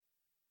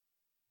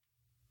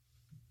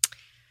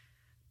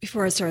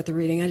Before I start the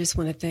reading, I just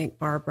want to thank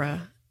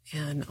Barbara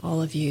and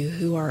all of you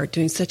who are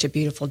doing such a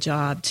beautiful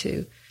job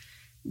to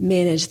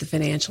manage the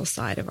financial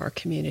side of our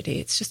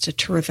community. It's just a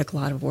terrific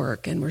lot of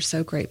work, and we're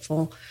so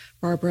grateful.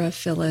 Barbara,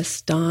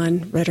 Phyllis,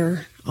 Don,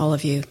 Ritter, all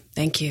of you,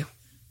 thank you.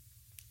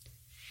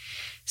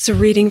 So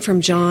reading from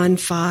John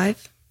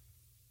 5.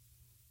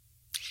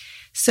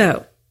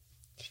 So,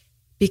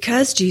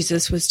 because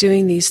Jesus was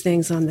doing these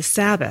things on the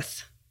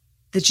Sabbath,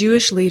 the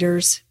Jewish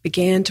leaders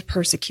began to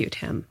persecute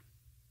him.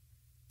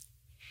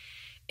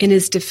 In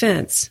his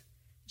defense,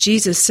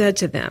 Jesus said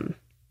to them,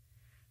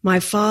 "My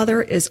Father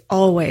is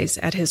always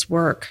at his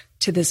work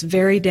to this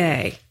very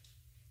day,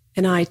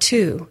 and I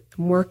too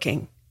am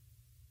working."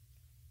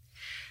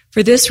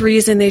 For this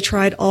reason, they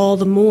tried all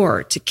the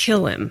more to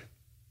kill him.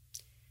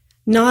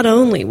 Not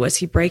only was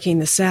he breaking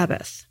the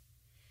Sabbath,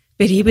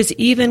 but he was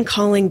even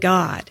calling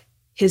God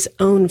his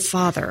own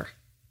Father,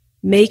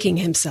 making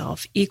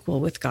himself equal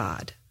with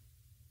God.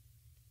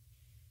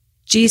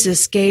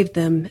 Jesus gave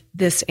them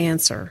this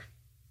answer: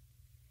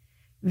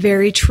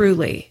 "Very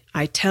truly,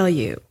 I tell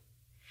you,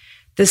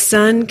 the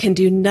Son can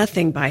do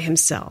nothing by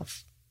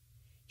himself.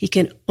 He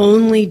can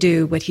only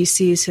do what he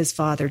sees his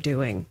Father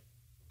doing.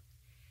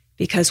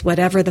 Because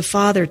whatever the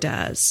Father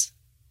does,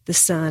 the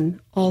Son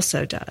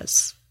also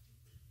does.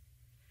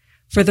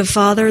 For the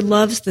Father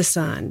loves the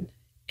Son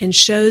and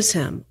shows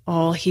him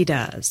all he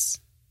does.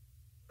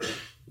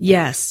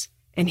 Yes,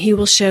 and he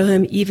will show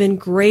him even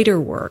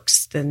greater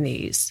works than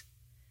these,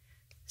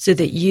 so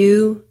that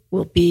you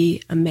will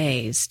be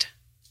amazed.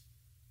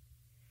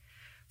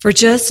 For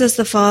just as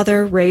the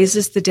Father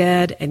raises the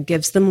dead and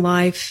gives them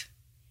life,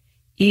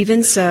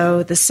 even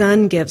so the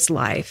Son gives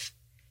life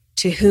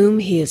to whom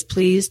he is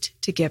pleased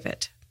to give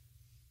it.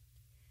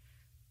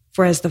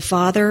 For as the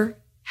Father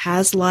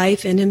has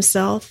life in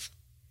himself,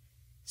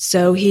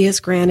 so he has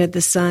granted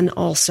the Son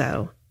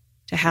also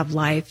to have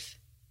life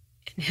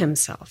in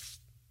himself."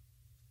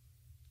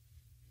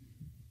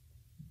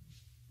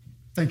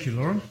 Thank you,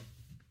 Lauren.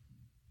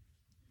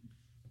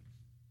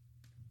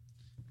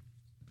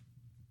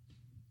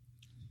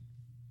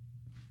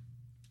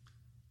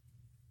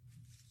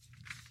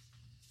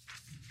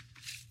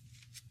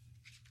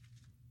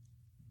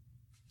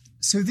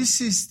 So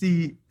this is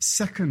the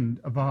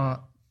second of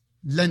our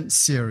Lent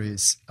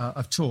series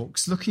of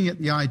talks, looking at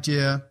the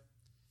idea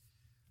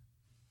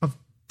of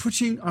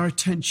putting our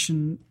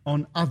attention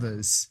on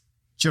others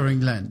during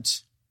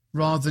Lent,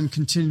 rather than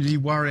continually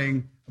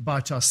worrying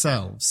about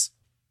ourselves.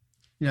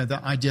 You know,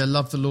 that idea,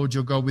 love the Lord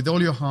your God with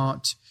all your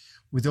heart,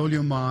 with all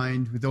your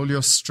mind, with all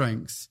your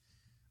strength,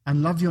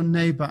 and love your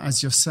neighbour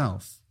as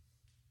yourself.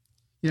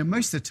 You know,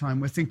 most of the time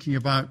we're thinking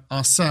about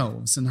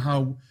ourselves and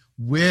how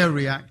we're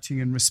reacting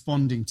and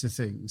responding to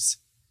things.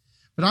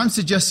 But I'm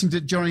suggesting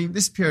that during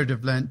this period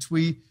of Lent,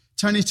 we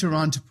turn it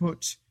around to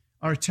put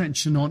our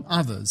attention on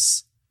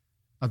others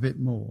a bit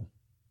more.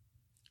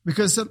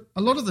 Because a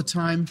lot of the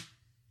time,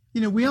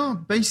 you know, we are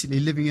basically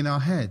living in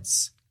our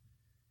heads.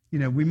 You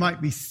know, we might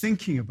be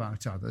thinking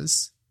about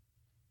others.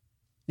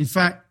 In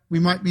fact, we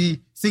might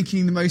be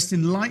thinking the most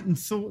enlightened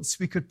thoughts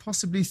we could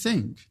possibly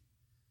think.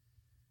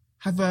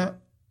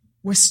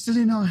 We're still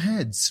in our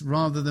heads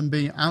rather than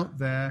being out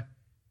there,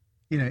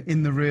 you know,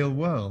 in the real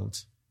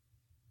world.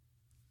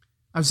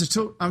 I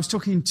was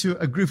talking to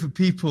a group of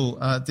people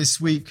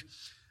this week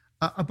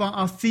about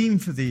our theme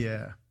for the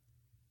year,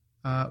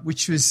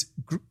 which was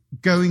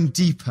going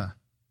deeper.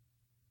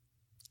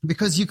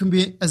 Because you can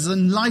be as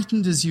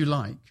enlightened as you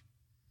like,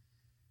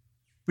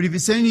 but if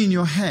it's only in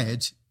your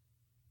head,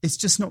 it's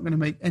just not going to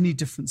make any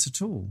difference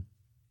at all.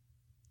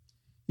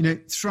 You know,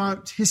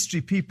 throughout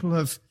history, people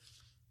have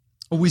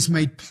always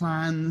made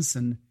plans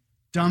and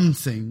done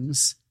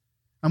things.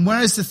 And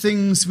whereas the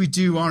things we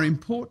do are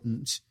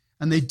important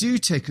and they do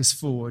take us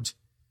forward,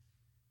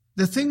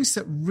 the things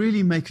that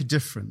really make a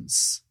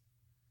difference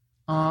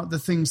are the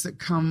things that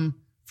come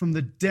from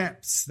the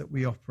depths that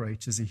we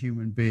operate as a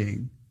human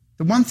being.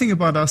 The one thing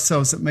about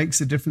ourselves that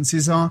makes a difference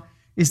is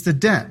the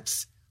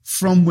depth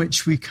from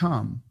which we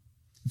come.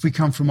 If we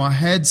come from our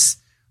heads,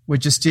 we're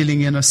just dealing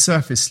in a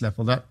surface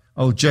level. That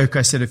old joke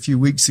I said a few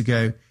weeks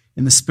ago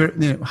in the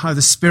spirit, you know, how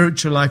the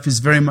spiritual life is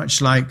very much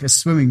like a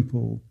swimming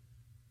pool.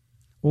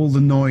 All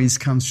the noise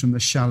comes from the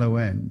shallow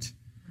end.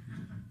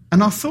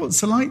 And our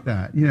thoughts are like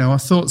that. You know, our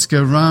thoughts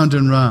go round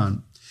and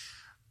round.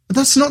 But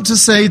that's not to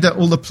say that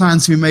all the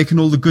plans we make and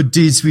all the good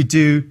deeds we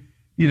do,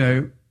 you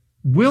know,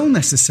 will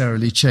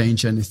necessarily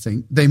change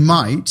anything. They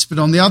might, but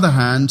on the other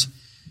hand,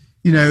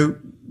 you know,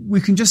 we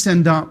can just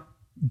end up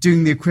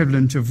doing the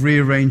equivalent of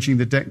rearranging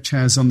the deck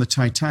chairs on the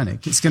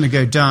Titanic. It's going to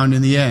go down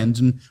in the end,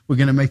 and we're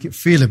going to make it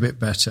feel a bit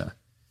better.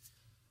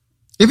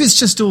 If it's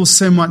just all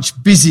so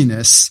much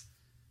busyness,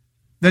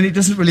 then it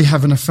doesn't really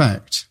have an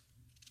effect.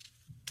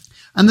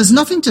 And there's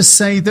nothing to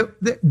say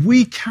that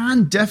we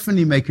can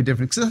definitely make a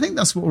difference, because I think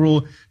that's what we're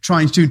all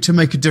trying to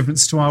make a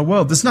difference to our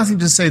world. There's nothing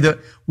to say that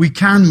we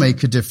can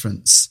make a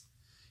difference.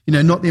 You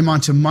know, not the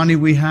amount of money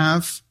we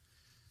have,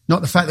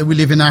 not the fact that we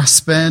live in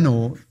Aspen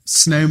or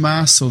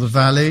Snowmass or the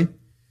Valley.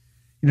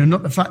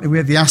 Not the fact that we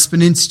have the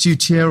Aspen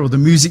Institute here or the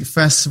music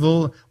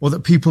festival or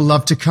that people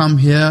love to come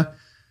here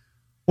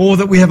or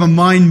that we have a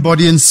mind,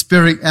 body and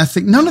spirit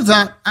ethic. None of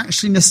that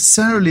actually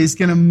necessarily is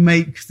going to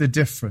make the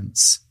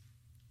difference.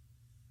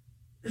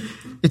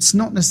 It's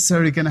not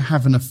necessarily going to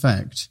have an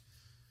effect.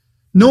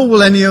 Nor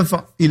will any of,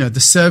 the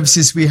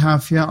services we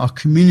have here, our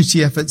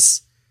community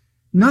efforts,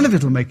 none of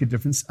it will make a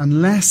difference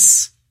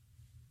unless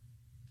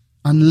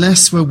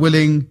we're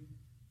willing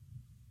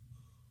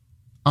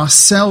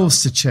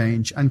ourselves to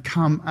change and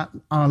come at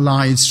our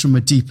lives from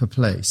a deeper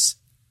place.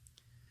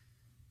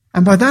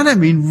 And by that I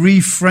mean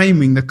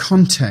reframing the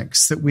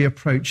context that we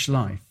approach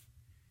life.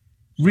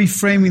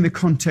 Reframing the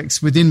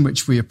context within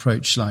which we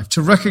approach life.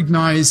 To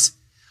recognize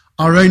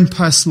our own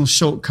personal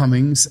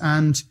shortcomings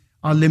and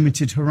our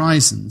limited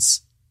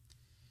horizons.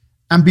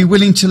 And be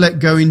willing to let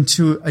go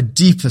into a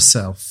deeper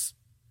self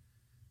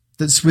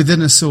that's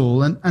within us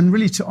all and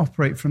really to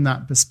operate from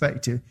that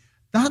perspective.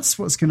 That's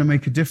what's going to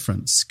make a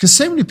difference. Because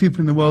so many people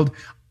in the world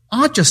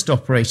are just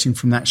operating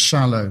from that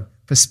shallow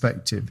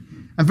perspective.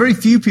 And very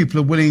few people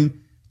are willing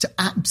to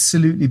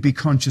absolutely be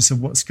conscious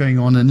of what's going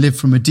on and live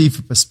from a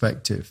deeper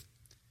perspective.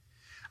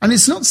 And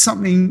it's not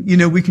something,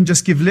 we can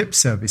just give lip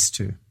service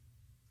to.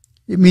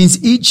 It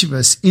means each of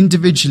us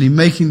individually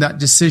making that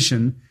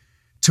decision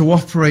to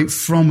operate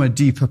from a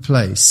deeper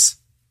place.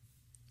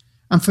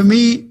 And for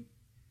me,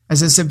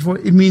 as I said before,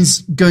 it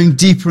means going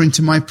deeper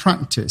into my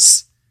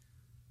practice.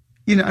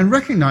 And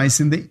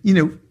recognizing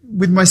that,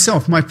 with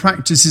myself, my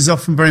practice is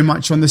often very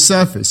much on the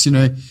surface.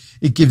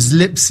 It gives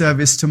lip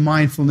service to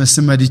mindfulness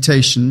and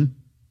meditation,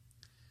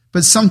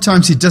 but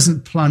sometimes it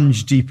doesn't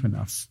plunge deep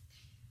enough.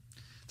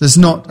 There's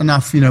not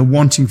enough,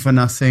 wanting for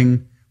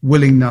nothing,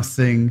 willing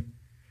nothing,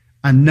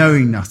 and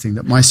knowing nothing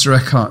that Meister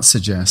Eckhart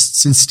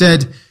suggests.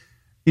 Instead,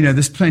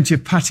 there's plenty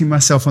of patting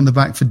myself on the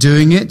back for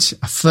doing it,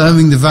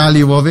 affirming the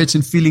value of it,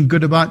 and feeling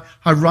good about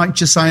how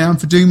righteous I am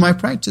for doing my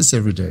practice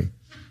every day,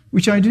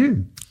 which I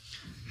do.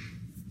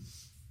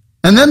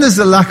 And then there's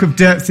the lack of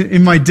depth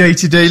in my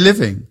day-to-day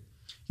living,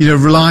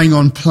 relying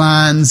on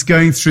plans,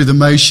 going through the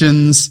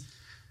motions,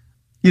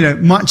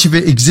 much of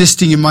it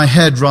existing in my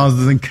head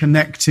rather than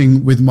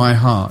connecting with my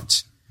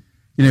heart.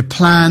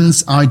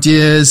 Plans,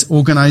 ideas,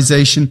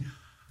 organization,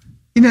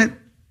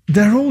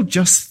 they're all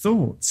just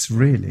thoughts,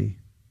 really.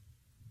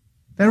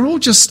 They're all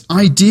just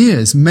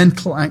ideas,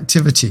 mental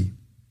activity.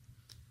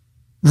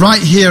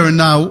 Right here and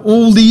now,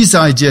 all these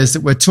ideas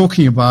that we're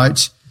talking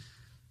about,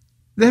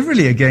 they're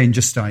really, again,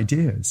 just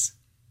ideas.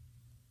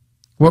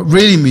 What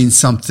really means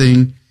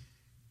something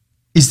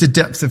is the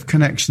depth of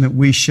connection that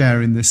we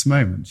share in this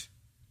moment.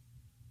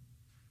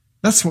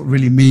 That's what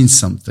really means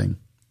something.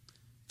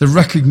 The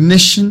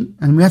recognition,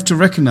 and we have to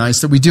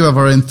recognize that we do have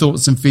our own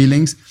thoughts and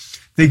feelings,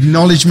 the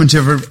acknowledgement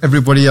of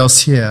everybody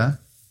else here,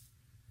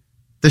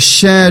 the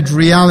shared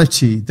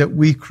reality that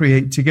we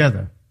create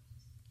together,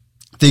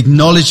 the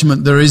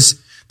acknowledgement that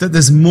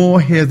there's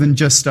more here than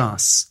just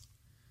us.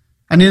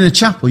 And in a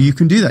chapel, you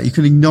can do that. You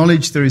can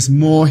acknowledge there is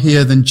more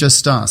here than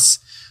just us,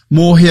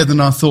 more here than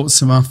our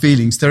thoughts and our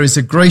feelings. There is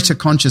a greater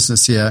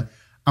consciousness here,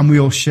 and we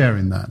all share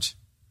in that.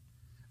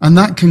 And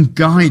that can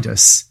guide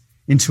us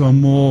into a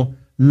more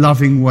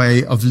loving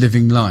way of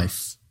living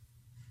life.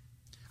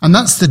 And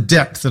that's the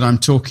depth that I'm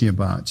talking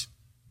about.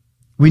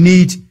 We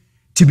need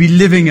to be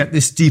living at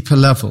this deeper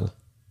level.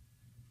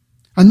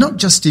 And not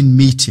just in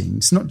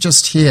meetings, not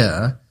just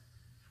here.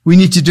 We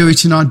need to do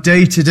it in our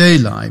day-to-day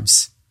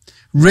lives,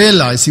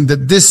 realizing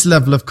that this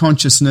level of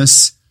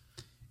consciousness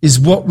is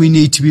what we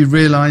need to be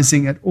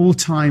realizing at all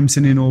times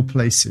and in all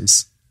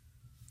places.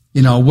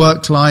 In our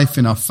work life,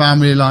 in our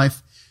family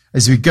life,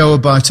 as we go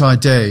about our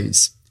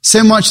days.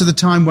 So much of the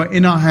time we're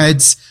in our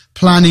heads,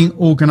 planning,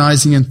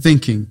 organizing and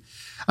thinking.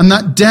 And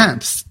that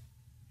depth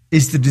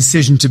is the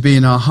decision to be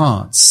in our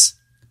hearts.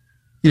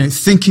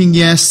 Thinking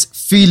yes,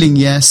 feeling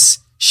yes,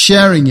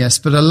 sharing yes,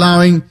 but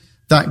allowing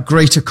that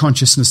greater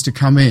consciousness to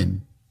come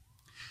in.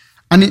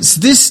 And it's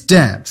this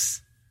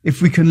depth,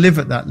 if we can live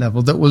at that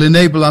level, that will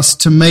enable us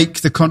to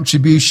make the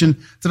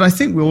contribution that I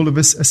think all of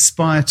us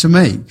aspire to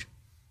make.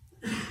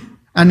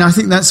 And I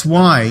think that's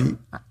why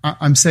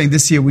I'm saying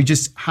this year we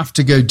just have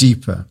to go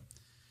deeper.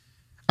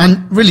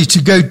 And really,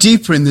 to go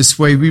deeper in this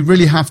way, we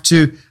really have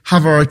to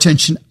have our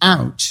attention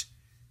out,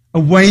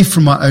 away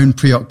from our own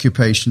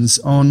preoccupations,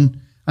 on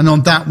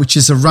that which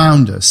is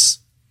around us.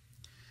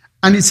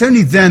 And it's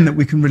only then that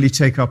we can really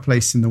take our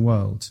place in the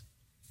world.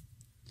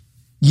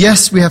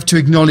 Yes, we have to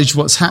acknowledge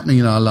what's happening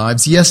in our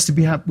lives. Yes,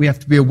 we have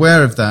to be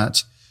aware of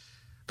that.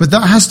 But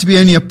that has to be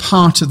only a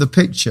part of the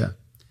picture.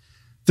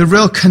 The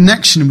real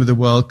connection with the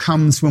world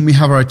comes when we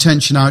have our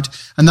attention out,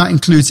 and that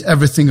includes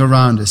everything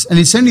around us. And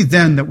it's only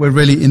then that we're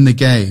really in the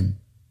game.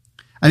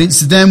 And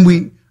it's then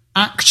we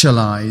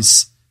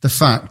actualize the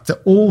fact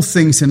that all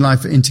things in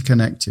life are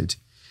interconnected,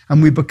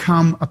 and we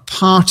become a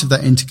part of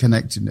that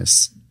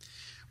interconnectedness.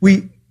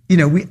 We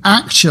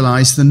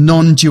actualize the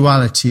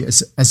non-duality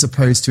as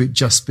opposed to it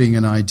just being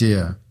an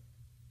idea.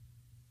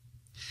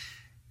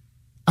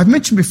 I've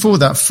mentioned before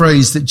that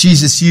phrase that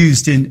Jesus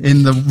used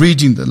in the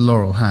reading that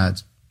Laurel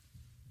had.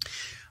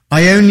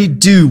 I only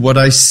do what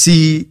I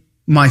see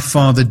my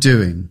Father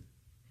doing.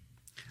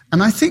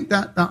 And I think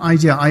that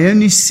idea, I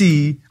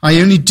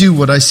only do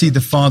what I see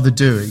the Father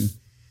doing,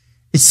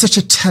 it's such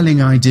a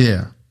telling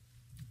idea.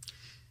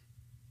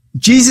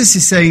 Jesus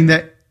is saying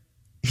that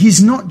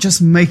he's not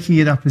just making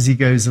it up as he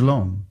goes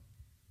along.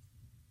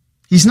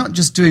 He's not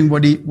just doing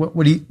what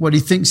he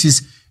thinks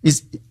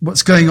is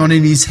what's going on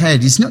in his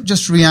head. He's not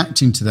just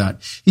reacting to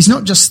that. He's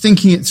not just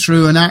thinking it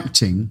through and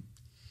acting.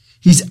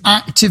 He's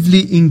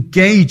actively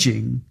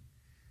engaging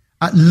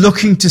at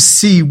looking to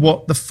see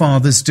what the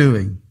Father's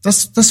doing.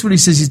 That's what he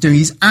says he's doing.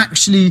 He's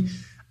actually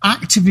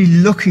actively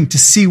looking to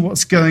see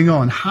what's going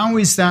on. How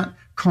is that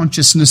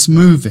consciousness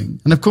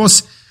moving? And of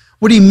course,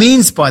 what he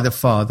means by the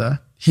Father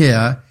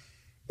here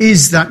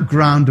is that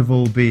ground of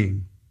all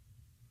being,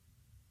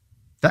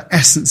 that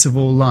essence of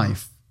all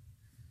life,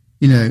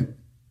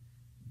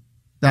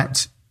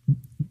 that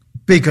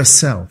bigger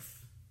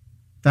self,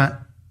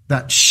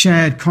 that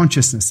shared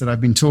consciousness that I've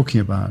been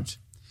talking about.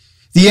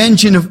 The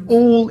engine of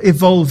all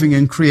evolving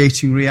and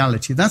creating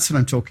reality. That's what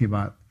I'm talking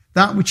about.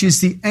 That which is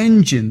the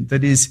engine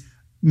that is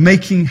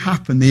making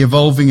happen the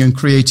evolving and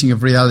creating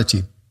of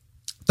reality.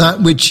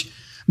 That which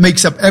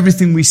makes up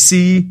everything we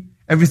see,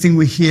 everything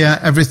we hear,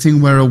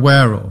 everything we're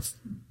aware of.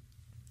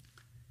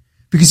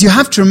 Because you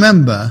have to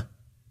remember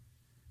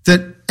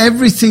that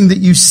everything that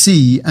you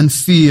see and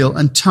feel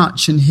and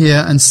touch and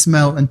hear and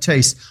smell and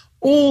taste,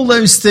 all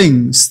those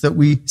things that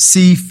we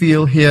see,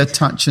 feel, hear,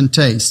 touch and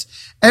taste,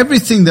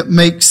 everything that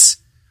makes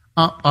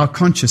up our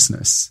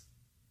consciousness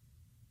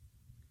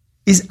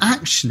is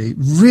actually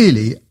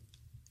really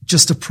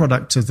just a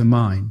product of the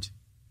mind.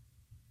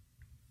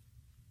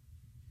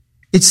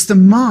 It's the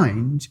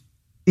mind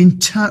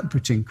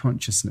interpreting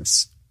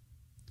consciousness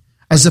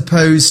as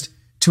opposed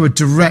to a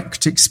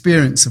direct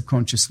experience of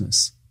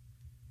consciousness.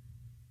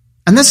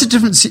 And that's the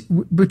difference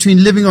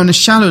between living on a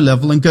shallow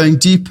level and going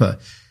deeper.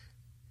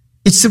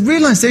 It's the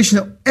realization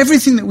that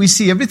everything that we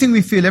see, everything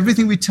we feel,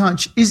 everything we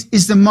touch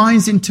is the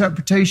mind's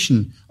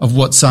interpretation of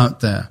what's out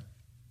there.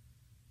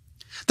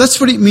 That's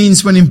what it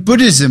means when in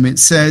Buddhism it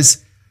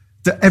says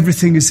that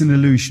everything is an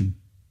illusion.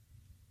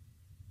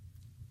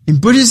 In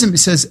Buddhism it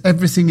says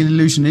everything is an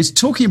illusion. It's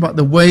talking about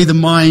the way the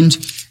mind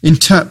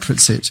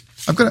interprets it.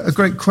 I've got a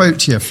great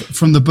quote here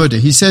from the Buddha.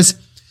 He says,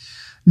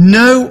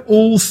 "Know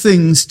all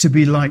things to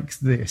be like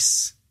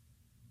this.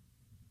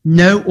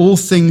 Know all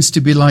things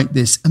to be like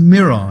this. A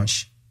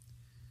mirage,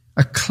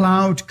 a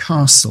cloud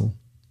castle,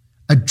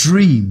 a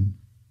dream,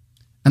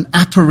 an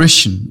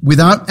apparition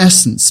without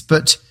essence,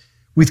 but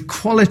with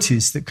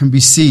qualities that can be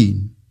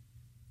seen.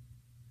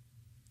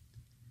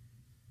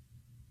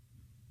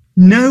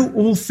 Know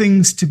all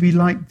things to be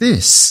like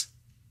this,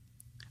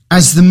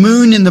 as the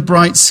moon in the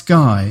bright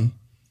sky,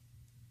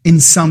 in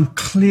some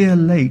clear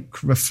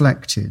lake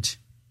reflected,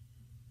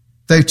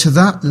 though to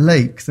that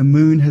lake the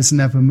moon has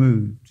never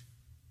moved.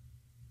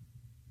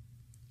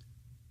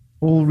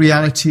 All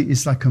reality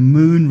is like a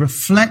moon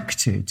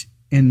reflected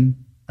in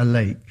a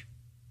lake.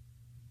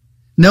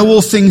 Know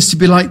all things to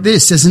be like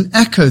this, as an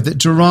echo that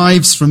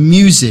derives from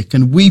music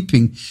and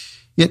weeping,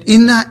 yet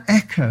in that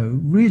echo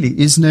really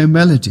is no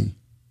melody.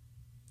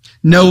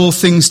 Know all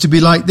things to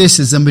be like this,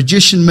 as a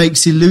magician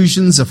makes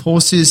illusions of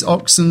horses,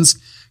 oxen,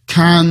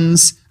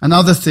 cans, and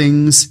other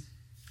things.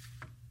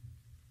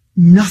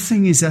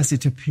 Nothing is as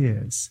it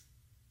appears."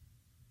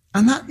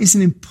 And that is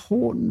an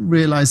important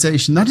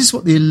realization. That is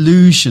what the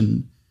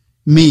illusion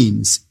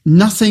means.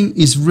 Nothing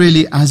is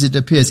really as it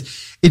appears.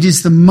 It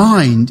is the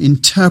mind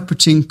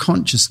interpreting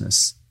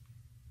consciousness.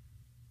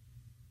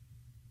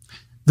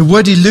 The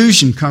word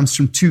illusion comes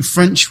from two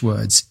French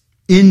words,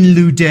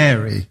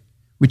 inludere,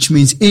 which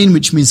means in,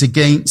 which means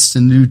against,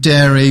 and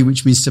ludere,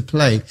 which means to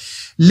play.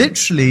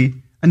 Literally,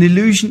 an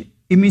illusion,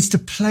 it means to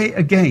play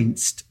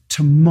against,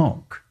 to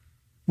mock.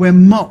 We're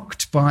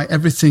mocked by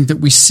everything that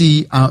we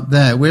see out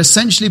there. We're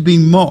essentially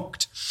being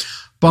mocked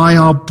by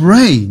our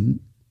brain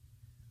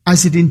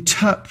as it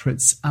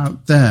interprets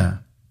out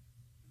there.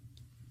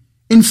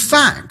 In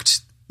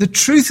fact, the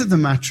truth of the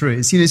matter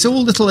is, it's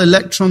all little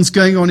electrons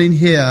going on in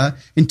here,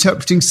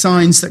 interpreting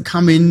signs that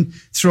come in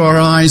through our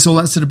eyes, all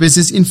that sort of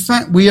business. In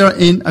fact, we are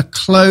in a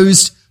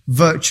closed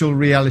virtual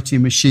reality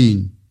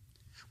machine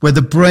where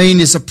the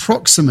brain is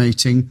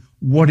approximating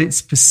what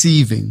it's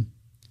perceiving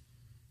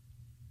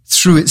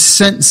through its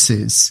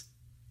senses,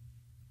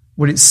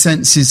 what it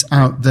senses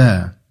out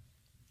there.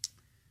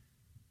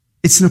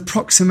 It's an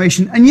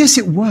approximation, and yes,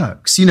 it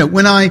works.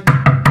 When I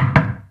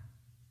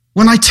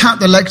tap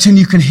the lectern,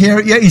 you can hear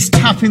it. Yeah, he's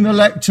tapping the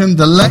lectern.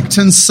 The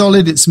lectern's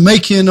solid. It's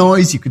making a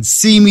noise. You can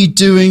see me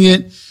doing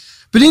it.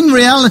 But in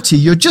reality,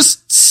 you're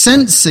just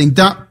sensing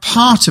that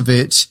part of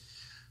it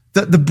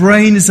that the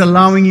brain is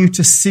allowing you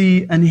to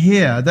see and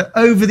hear. That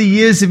over the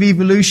years of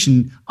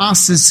evolution,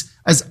 us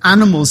as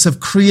animals have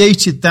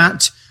created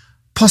that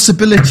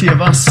possibility of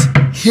us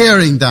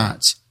hearing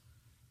that.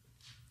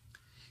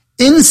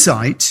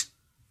 Insight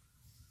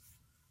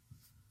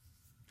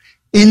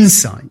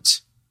is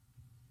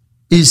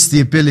the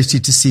ability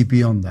to see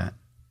beyond that.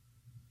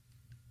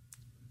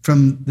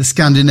 From the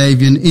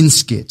Scandinavian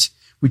insikt,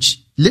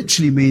 which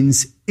literally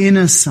means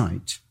inner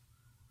sight.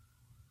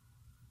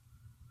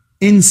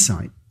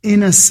 Insight,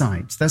 inner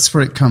sight. That's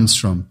where it comes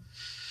from.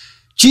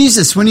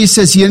 Jesus, when he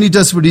says he only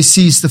does what he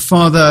sees the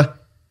Father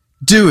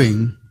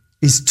doing,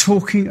 is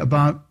talking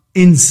about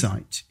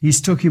insight.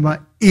 He's talking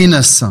about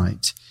inner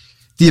sight.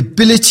 The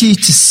ability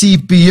to see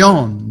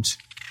beyond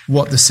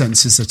what the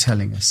senses are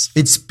telling us.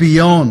 It's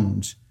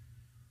beyond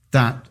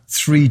that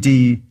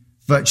 3D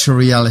virtual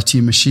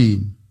reality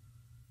machine.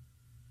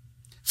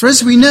 For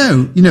as we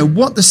know,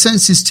 what the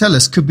senses tell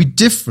us could be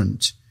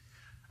different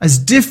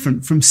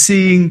from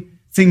seeing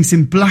things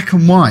in black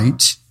and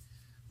white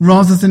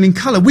rather than in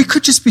color. We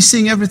could just be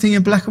seeing everything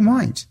in black and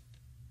white.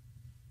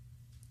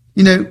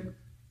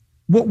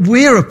 What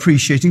we're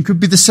appreciating could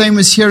be the same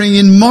as hearing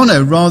in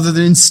mono rather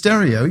than in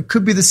stereo. It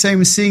could be the same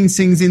as seeing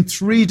things in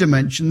 3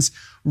 dimensions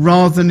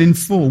rather than in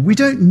 4. We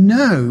don't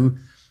know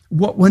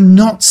what we're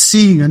not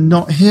seeing and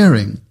not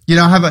hearing.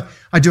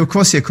 I do a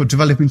course here called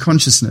Developing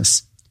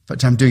Consciousness. In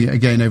fact, I'm doing it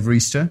again over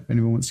Easter, if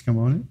anyone wants to come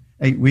on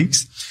it, 8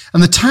 weeks.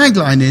 And the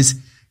tagline is,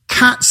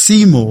 cats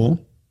see more,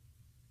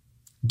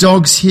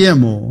 dogs hear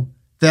more,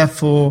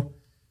 therefore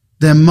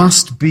there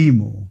must be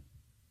more.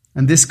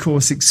 And this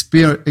course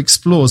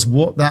explores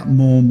what that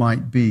more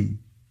might be.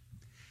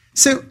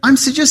 So I'm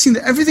suggesting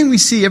that everything we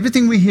see,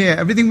 everything we hear,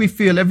 everything we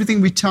feel, everything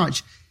we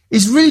touch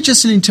is really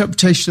just an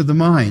interpretation of the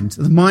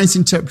mind's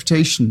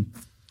interpretation.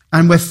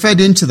 And we're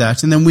fed into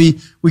that. And then we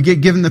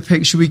get given the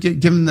picture, we get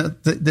given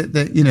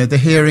the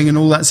hearing and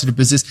all that sort of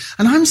business.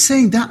 And I'm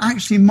saying that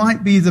actually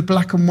might be the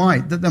black and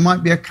white, that there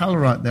might be a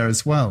color out there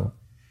as well.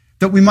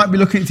 That we might be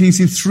looking at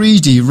things in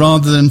 3D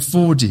rather than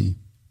 4D.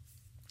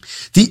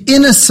 The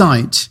inner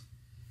sight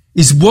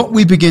is what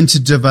we begin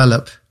to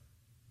develop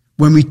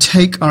when we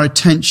take our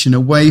attention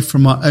away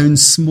from our own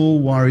small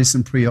worries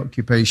and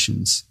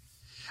preoccupations,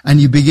 and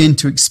you begin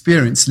to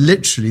experience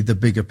literally the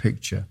bigger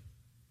picture,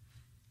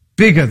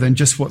 bigger than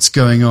just what's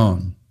going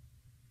on.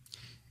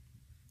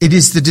 It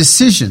is the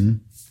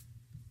decision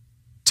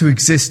to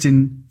exist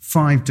in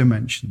 5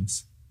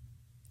 dimensions.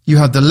 You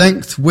have the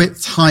length,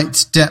 width,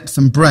 height, depth,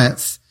 and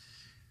breadth,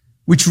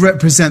 which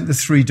represent the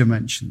 3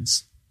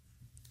 dimensions.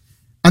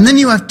 And then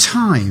you have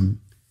time,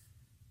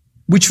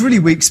 which really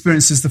we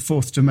experience as the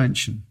 4th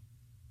dimension,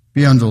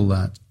 beyond all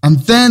that. And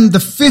then the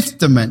 5th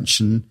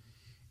dimension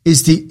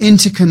is the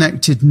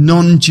interconnected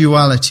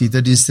non-duality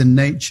that is the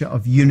nature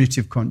of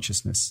unity of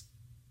consciousness.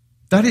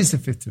 That is the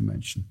 5th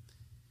dimension.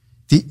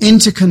 The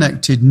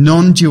interconnected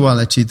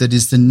non-duality that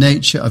is the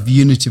nature of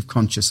unity of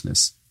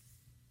consciousness.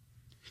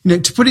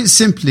 To put it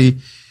simply,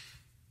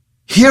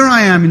 here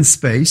I am in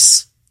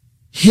space,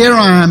 here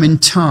I am in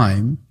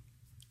time,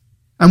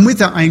 and with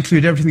that I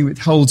include everything that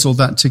holds all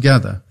that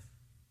together.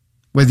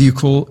 Whether you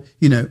call,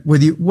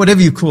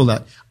 whatever you call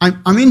that.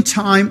 I'm in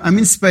time, I'm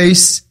in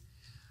space,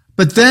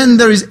 but then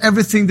there is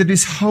everything that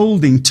is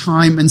holding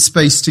time and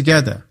space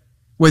together.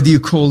 Whether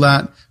you call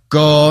that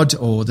God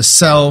or the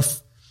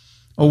self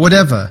or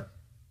whatever.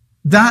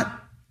 That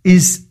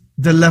is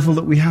the level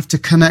that we have to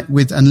connect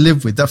with and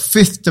live with. The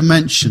 5th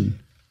dimension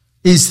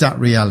is that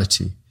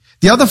reality.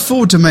 The other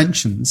 4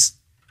 dimensions,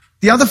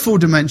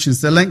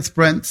 the length,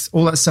 breadth,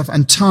 all that stuff,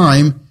 and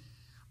time,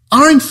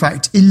 are in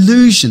fact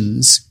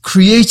illusions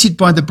created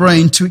by the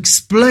brain to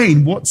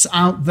explain what's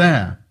out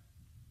there.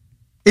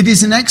 It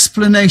is an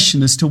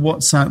explanation as to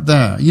what's out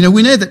there.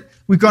 We know that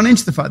we've gone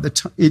into the fact that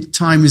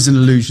time is an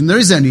illusion. There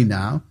is only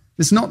now.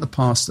 There's not the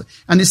past.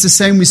 And it's the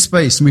same with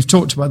space, and we've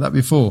talked about that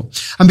before.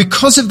 And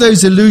because of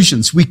those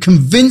illusions, we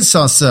convince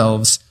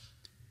ourselves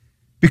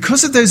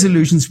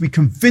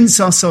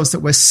that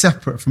we're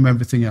separate from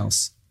everything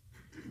else.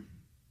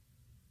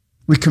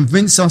 We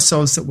convince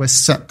ourselves that we're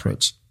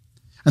separate.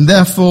 And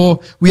therefore,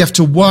 we have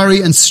to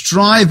worry and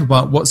strive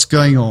about what's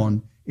going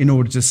on in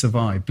order to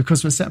survive,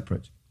 because we're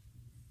separate.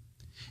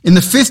 In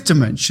the 5th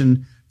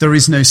dimension, there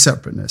is no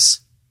separateness.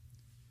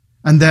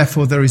 And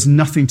therefore, there is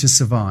nothing to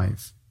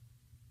survive.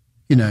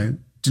 Do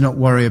not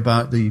worry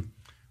about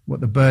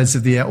what the birds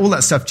of the air, all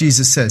that stuff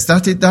Jesus says.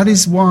 That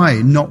is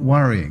why not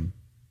worrying.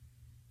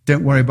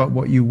 Don't worry about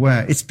what you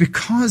wear. It's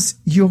because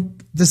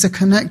there's a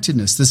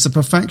connectedness, there's a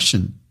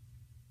perfection.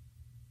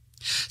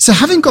 So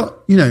having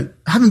got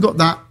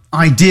that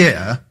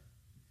idea,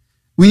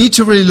 we need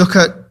to really look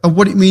at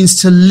what it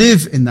means to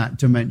live in that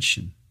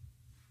dimension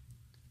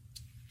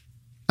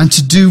and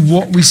to do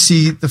what we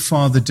see the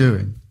Father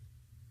doing.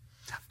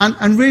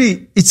 And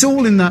really, it's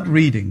all in that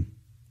reading.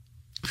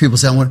 People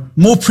say, I want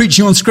more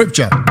preaching on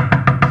Scripture.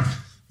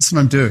 That's what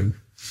I'm doing.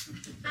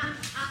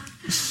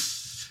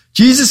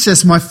 Jesus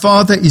says, my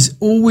Father is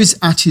always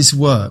at his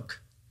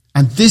work,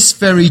 and this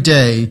very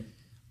day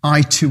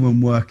I too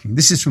am working.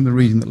 This is from the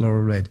reading that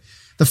Laura read.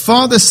 The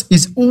Father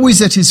is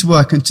always at his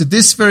work, and to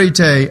this very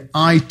day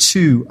I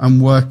too am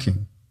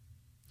working.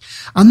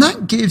 And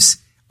that gives,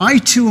 I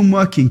too am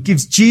working,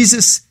 gives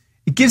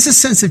a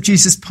sense of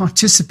Jesus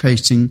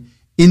participating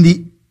in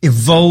the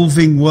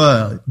evolving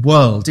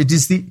world.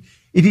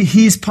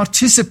 He is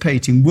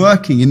participating,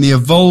 working in the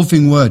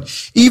evolving world.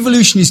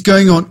 Evolution is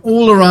going on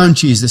all around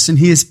Jesus, and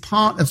he is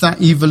part of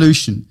that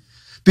evolution.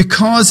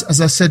 Because, as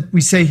I said,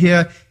 we say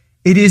here,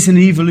 it is an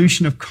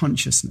evolution of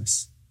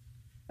consciousness.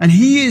 And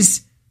he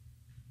is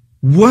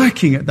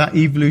working at that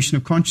evolution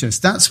of consciousness.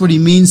 That's what he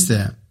means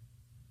there.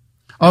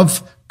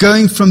 Of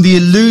going from the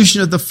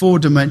illusion of the 4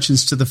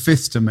 dimensions to the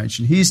 5th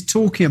dimension. He's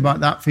talking about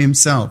that for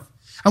himself.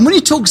 And when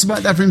he talks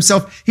about that for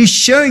himself, he's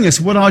showing us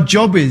what our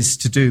job is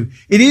to do.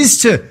 It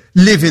is to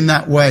live in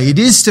that way. It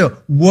is to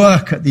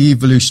work at the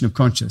evolution of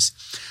consciousness.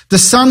 The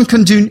Son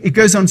can do, it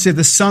goes on to say,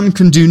 the Son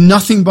can do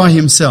nothing by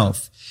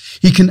himself.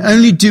 He can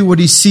only do what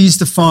he sees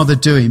the Father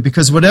doing,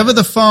 because whatever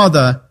the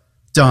Father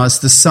does,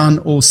 the Son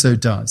also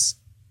does.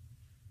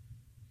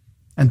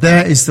 And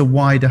there is the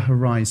wider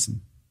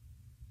horizon.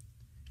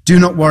 Do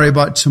not worry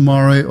about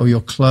tomorrow or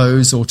your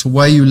clothes or to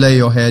where you lay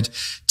your head.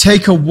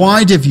 Take a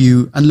wider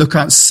view and look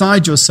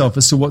outside yourself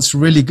as to what's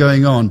really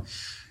going on.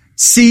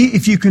 See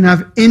if you can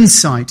have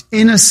insight,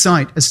 inner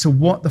sight as to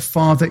what the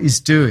Father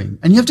is doing.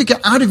 And you have to get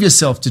out of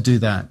yourself to do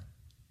that.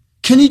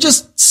 Can you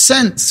just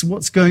sense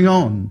what's going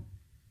on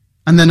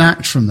and then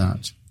act from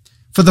that?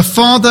 For the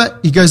Father,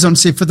 he goes on to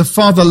say, for the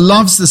Father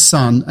loves the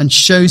Son and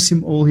shows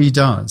him all he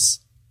does.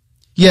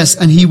 Yes,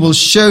 and he will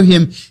show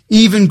him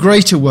even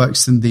greater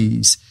works than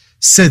these,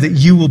 so that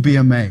you will be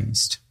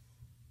amazed.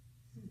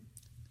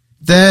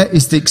 There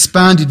is the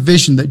expanded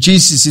vision that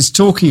Jesus is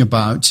talking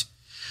about,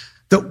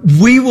 that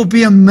we will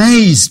be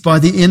amazed by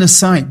the inner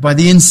sight, by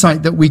the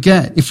insight that we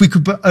get, if we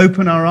could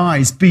open our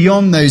eyes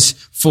beyond those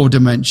 4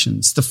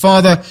 dimensions. The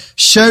Father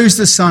shows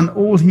the Son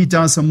all he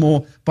does and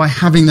more by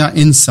having that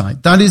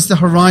insight. That is the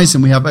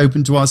horizon we have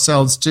open to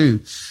ourselves too.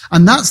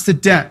 And that's the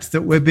depth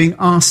that we're being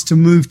asked to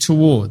move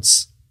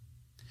towards.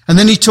 And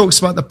then he talks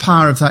about the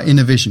power of that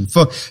inner vision.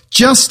 For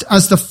just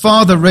as the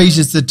Father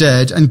raises the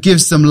dead and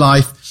gives them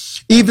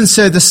life, even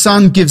so the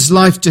Son gives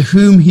life to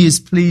whom he is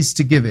pleased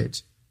to give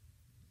it.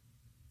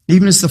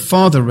 Even as the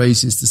Father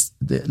raises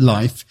the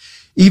life,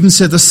 even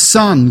so the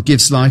Son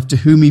gives life to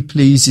whom he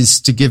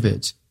pleases to give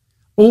it.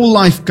 All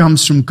life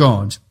comes from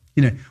God.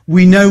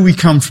 We know we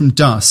come from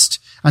dust,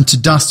 and to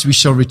dust we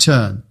shall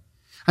return.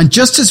 And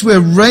just as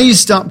we're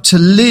raised up to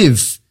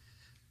live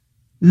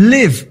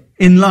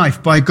in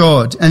life by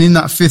God and in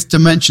that 5th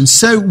dimension,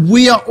 so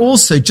we are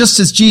also, just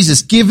as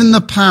Jesus, given the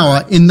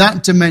power in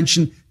that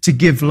dimension to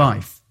give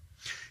life.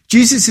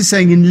 Jesus is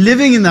saying in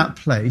living in that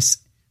place,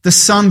 the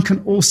Son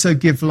can also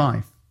give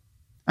life.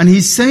 And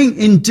he's saying,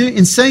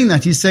 in saying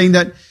that, he's saying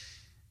that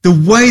the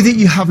way that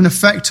you have an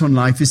effect on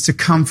life is to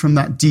come from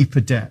that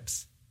deeper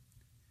depth.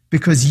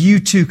 Because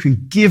you too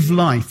can give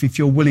life if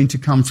you're willing to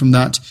come from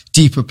that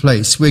deeper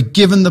place. We're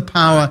given the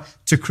power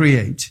to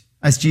create,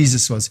 as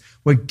Jesus was.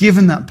 We're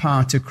given that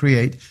power to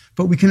create,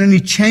 but we can only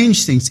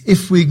change things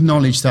if we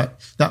acknowledge that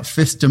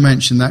 5th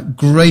dimension, that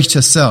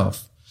greater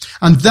self.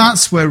 And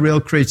that's where real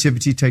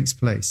creativity takes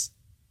place.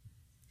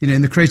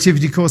 In the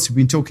creativity course, we've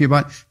been talking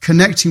about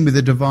connecting with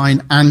the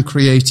divine and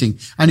creating.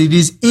 And it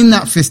is in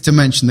that 5th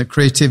dimension that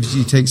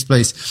creativity takes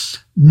place.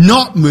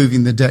 Not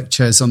moving the deck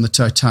chairs on the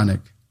Titanic,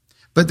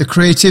 but the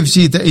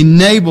creativity that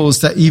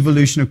enables that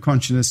evolution of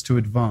consciousness to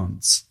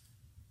advance.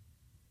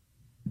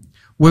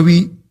 Where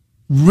we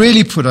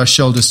really put our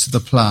shoulders to the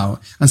plow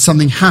and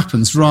something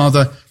happens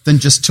rather than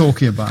just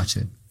talking about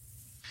it.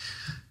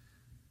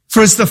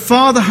 For as the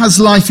Father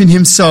has life in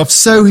himself,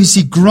 so has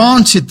he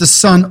granted the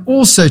Son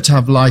also to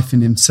have life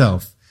in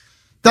himself.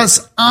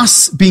 That's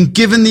us being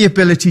given the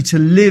ability to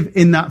live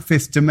in that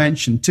 5th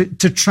dimension,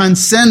 to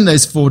transcend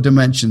those 4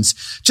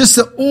 dimensions. Just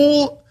that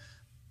all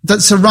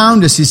that's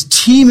around us is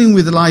teeming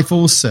with life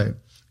also.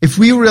 If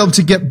we were able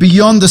to get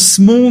beyond the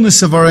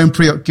smallness of our own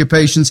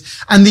preoccupations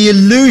and the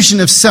illusion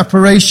of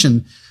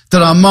separation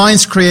that our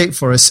minds create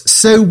for us,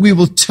 so we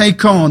will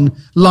take on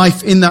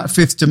life in that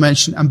 5th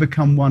dimension and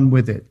become one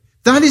with it.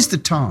 That is the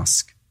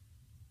task.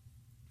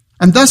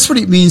 And that's what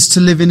it means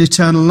to live in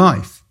eternal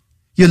life.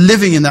 You're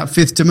living in that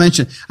 5th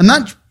dimension. And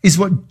that is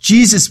what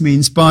Jesus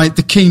means by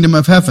the kingdom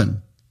of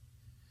heaven.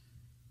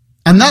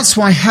 And that's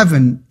why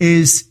heaven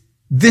is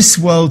this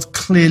world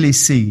clearly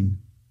seen.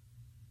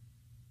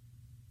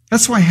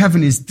 That's why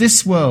heaven is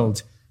this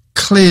world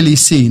clearly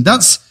seen.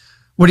 That's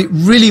what it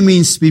really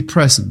means to be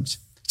present.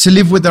 To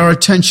live with our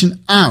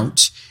attention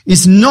out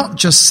is not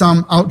just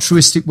some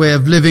altruistic way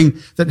of living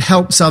that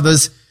helps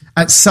others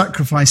at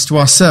sacrifice to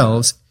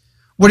ourselves.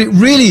 What it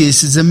really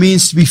is a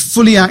means to be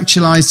fully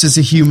actualized as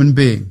a human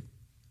being.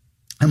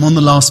 I'm on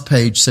the last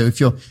page, so if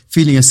you're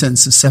feeling a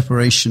sense of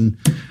separation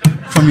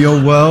from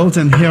your world,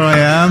 and here I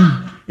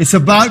am, it's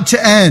about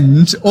to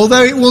end,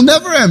 although it will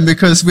never end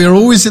because we're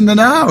always in the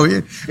now.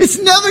 It's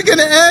never going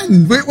to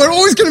end. We're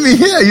always going to be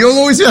here. You'll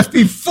always have to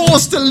be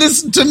forced to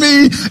listen to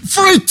me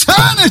for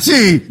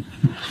eternity.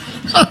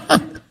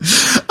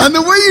 And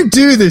the way you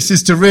do this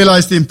is to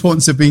realize the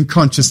importance of being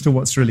conscious to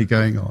what's really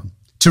going on,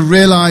 to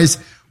realize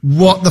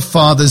what the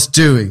Father's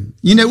doing.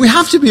 We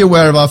have to be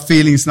aware of our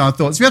feelings and our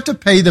thoughts. We have to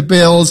pay the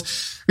bills.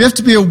 We have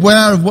to be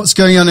aware of what's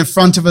going on in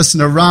front of us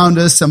and around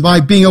us. And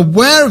by being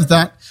aware of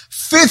that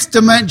 5th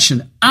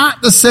dimension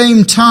at the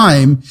same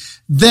time,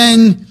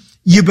 then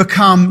you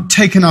become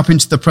taken up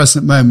into the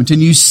present moment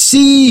and you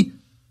see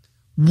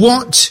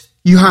what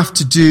you have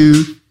to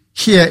do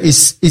here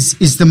is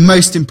the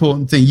most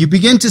important thing. You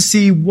begin to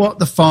see what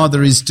the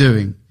Father is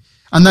doing.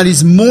 And that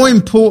is more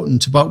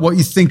important about what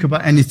you think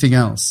about anything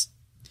else.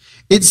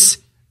 It's,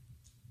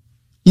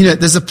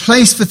 there's a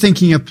place for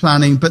thinking of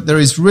planning, but there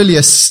is really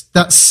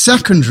that's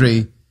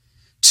secondary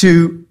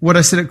to what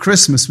I said at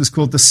Christmas was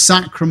called the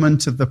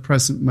sacrament of the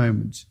present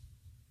moment.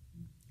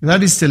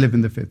 That is to live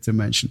in the fifth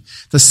dimension.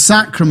 The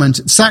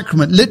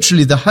sacrament,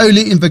 literally the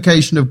holy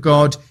invocation of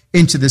God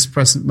into this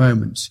present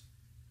moment.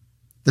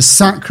 The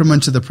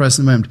sacrament of the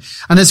present moment.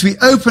 And as we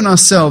open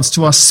ourselves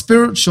to our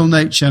spiritual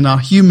nature and our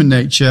human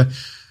nature,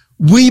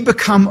 we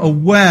become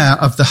aware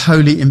of the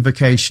holy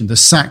invocation, the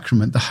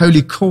sacrament, the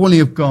holy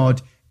calling of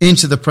God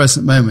into the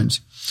present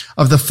moment,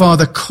 of the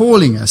Father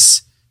calling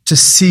us to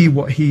see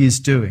what he is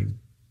doing.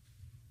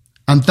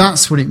 And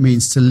that's what it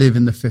means to live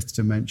in the fifth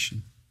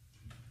dimension.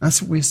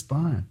 That's what we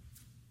aspire.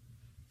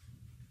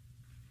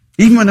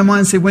 Even when our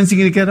minds say, when's he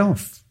going to get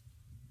off?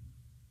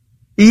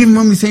 Even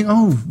when we think,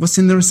 what's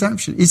in the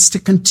reception? It's to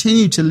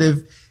continue to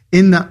live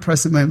in that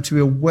present moment, to be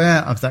aware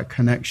of that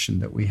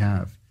connection that we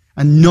have,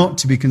 and not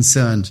to be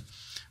concerned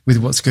with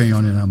what's going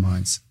on in our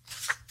minds.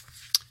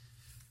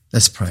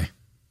 Let's pray.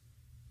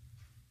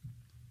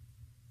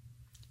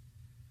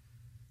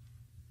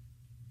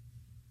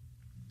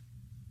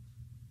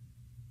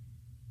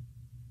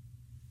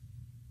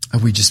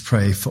 And we just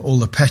pray for all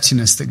the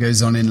pettiness that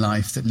goes on in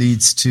life that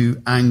leads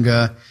to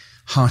anger,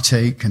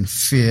 heartache, and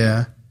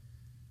fear.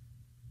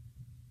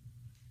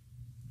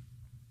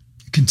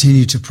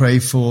 Continue to pray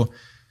for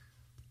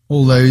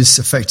all those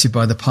affected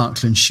by the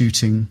Parkland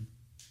shooting.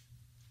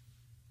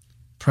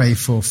 Pray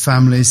for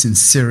families in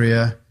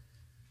Syria,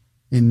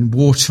 in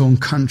war-torn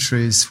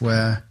countries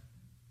where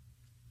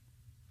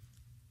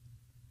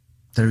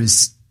there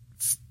is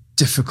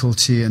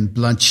difficulty and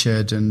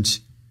bloodshed and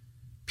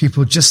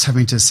people just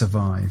having to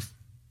survive.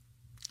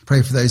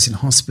 Pray for those in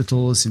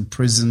hospitals, in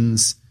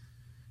prisons,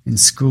 in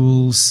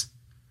schools,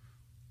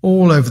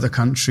 all over the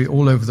country,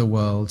 all over the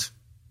world.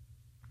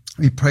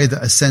 We pray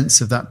that a sense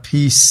of that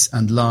peace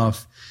and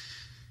love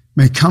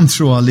may come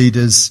through our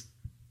leaders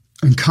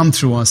and come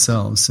through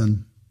ourselves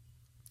and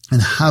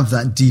have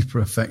that deeper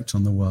effect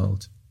on the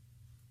world.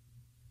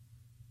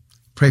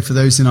 Pray for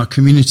those in our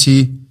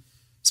community,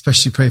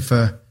 especially pray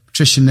for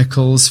Patricia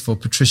Nichols, for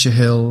Patricia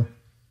Hill,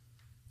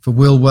 for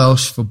Will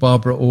Welsh, for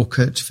Barbara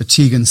Orcutt, for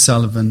Tegan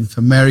Sullivan,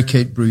 for Mary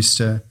Kate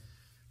Brewster,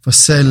 for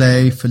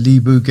Sele, for Lee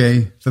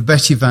Bouguet, for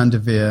Betty Van der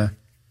Veer,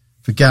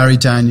 for Gary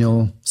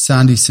Daniel,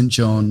 Sandy St.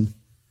 John,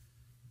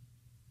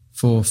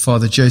 for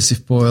Father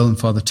Joseph Boyle and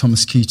Father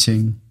Thomas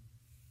Keating,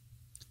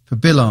 for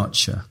Bill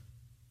Archer,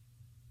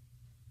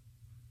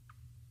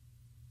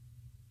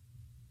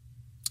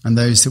 and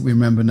those that we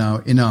remember now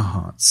in our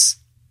hearts.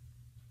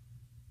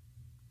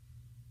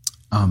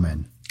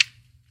 Amen.